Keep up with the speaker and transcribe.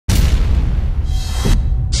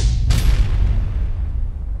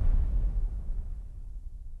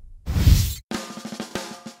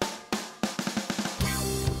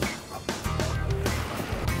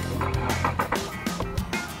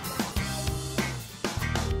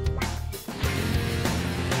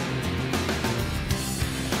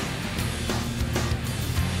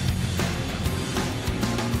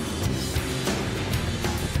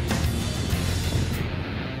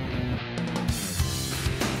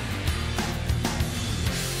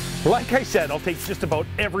Like I said, I'll take just about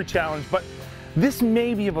every challenge, but this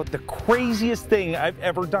may be about the craziest thing I've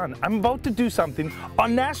ever done. I'm about to do something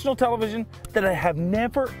on national television that I have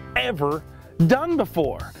never, ever done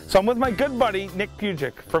before. So I'm with my good buddy, Nick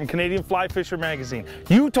Pujic from Canadian Fly Fisher magazine.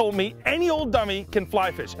 You told me any old dummy can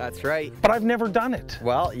fly fish. That's right. But I've never done it.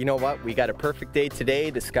 Well, you know what? We got a perfect day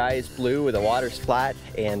today. The sky is blue, the water's flat,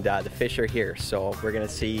 and the fish are here. So we're gonna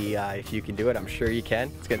see if you can do it. I'm sure you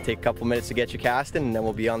can. It's gonna take a couple minutes to get you casting, and then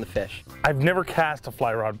we'll be on the fish. I've never cast a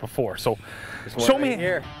fly rod before, so show me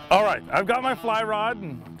here. All right, I've got my fly rod,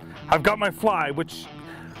 and I've got my fly, which,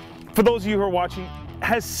 for those of you who are watching,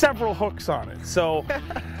 has several hooks on it. So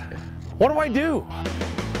what do I do?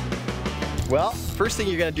 Well, first thing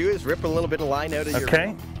you're gonna do is rip a little bit of line out of your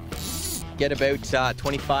reel. Get about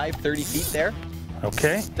 25, 30 feet there.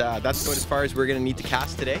 Okay. That's about as far as we're gonna need to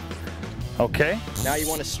cast today. Okay. Now you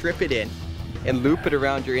wanna strip it in and loop it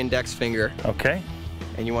around your index finger. Okay.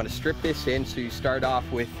 And you wanna strip this in so you start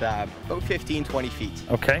off with about 15, 20 feet.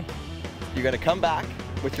 Okay. You're gonna come back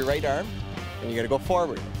with your right arm and you're gonna go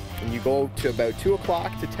forward. And you go to about 2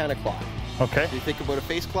 o'clock to 10 o'clock. Okay. So you think about a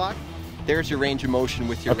face clock, there's your range of motion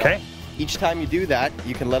with your okay. line. Each time you do that,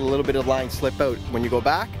 you can let a little bit of line slip out when you go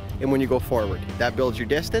back and when you go forward. That builds your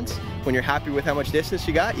distance. When you're happy with how much distance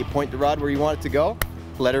you got, you point the rod where you want it to go,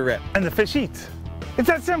 let it rip. And the fish eats. It's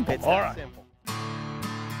that simple. It's that simple.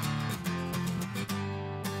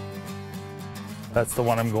 That's the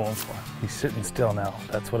one I'm going for. He's sitting still now.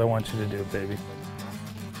 That's what I want you to do, baby.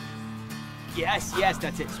 Yes, yes,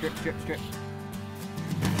 that's it. Strip, strip, strip.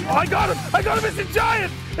 Oh, I got him! I got him! It's a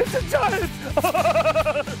giant! It's a giant!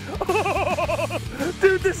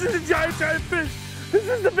 Dude, this is a giant fish! This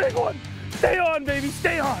is the big one! Stay on, baby,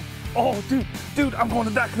 stay on! Oh, dude, I'm going to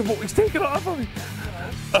the back of the boat. He's taking off of me.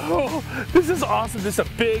 Oh, this is awesome. This is a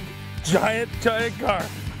big, giant gar.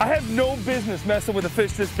 I have no business messing with a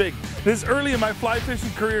fish this big. This is early in my fly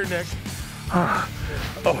fishing career, Nick.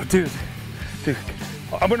 Oh, dude.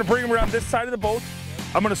 I'm gonna bring him around this side of the boat.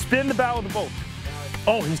 I'm gonna spin the bow of the boat.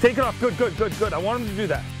 Oh, he's taking off. Good. I want him to do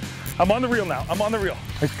that. I'm on the reel now. I'm on the reel.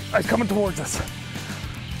 He's coming towards us.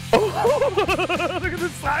 Oh, look at the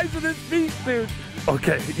size of this beast, dude.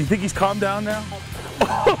 Okay, you think he's calmed down now?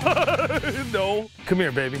 No. Come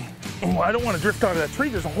here, baby. Oh, I don't want to drift onto that tree.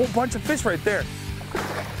 There's a whole bunch of fish right there.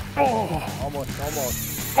 Oh, almost.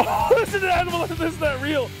 Oh, this is an animal. This is that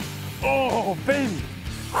reel. Oh, baby.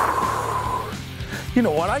 You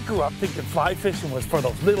know what? I grew up thinking fly fishing was for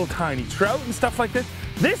those little tiny trout and stuff like this.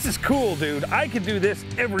 This is cool, dude. I could do this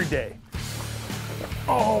every day.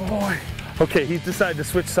 Oh, boy. Okay, he's decided to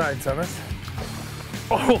switch sides on us.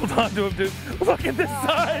 Oh, hold on to him, dude. Look at the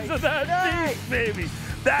size of that beast, baby.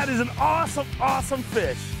 That is an awesome, awesome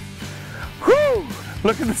fish. Whew!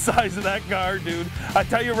 Look at the size of that gar, dude. I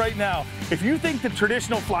tell you right now, if you think the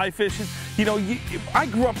traditional fly fishing, you know, I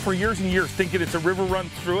grew up for years and years thinking it's a river run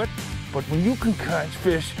through it. But when you can catch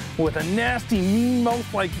fish with a nasty, mean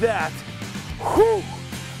mouth like that, whew,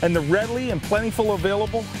 and they're readily and plentiful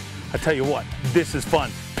available, I tell you what, this is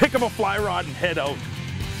fun. Pick up a fly rod and head out.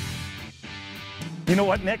 You know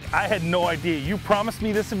what, Nick? I had no idea. You promised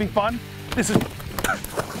me this would be fun. This is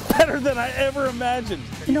better than I ever imagined.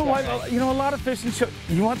 You know what? You know, a lot of fishing shows.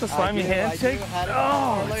 You want the slimy handshake?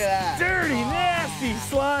 Oh, look at that. Dirty, nasty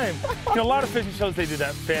slime. You know, a lot of fishing shows, they do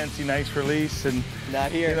that fancy, nice release, and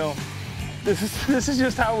not here. You know, this is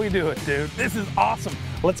just how we do it, dude. This is awesome.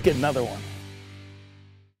 Let's get another one.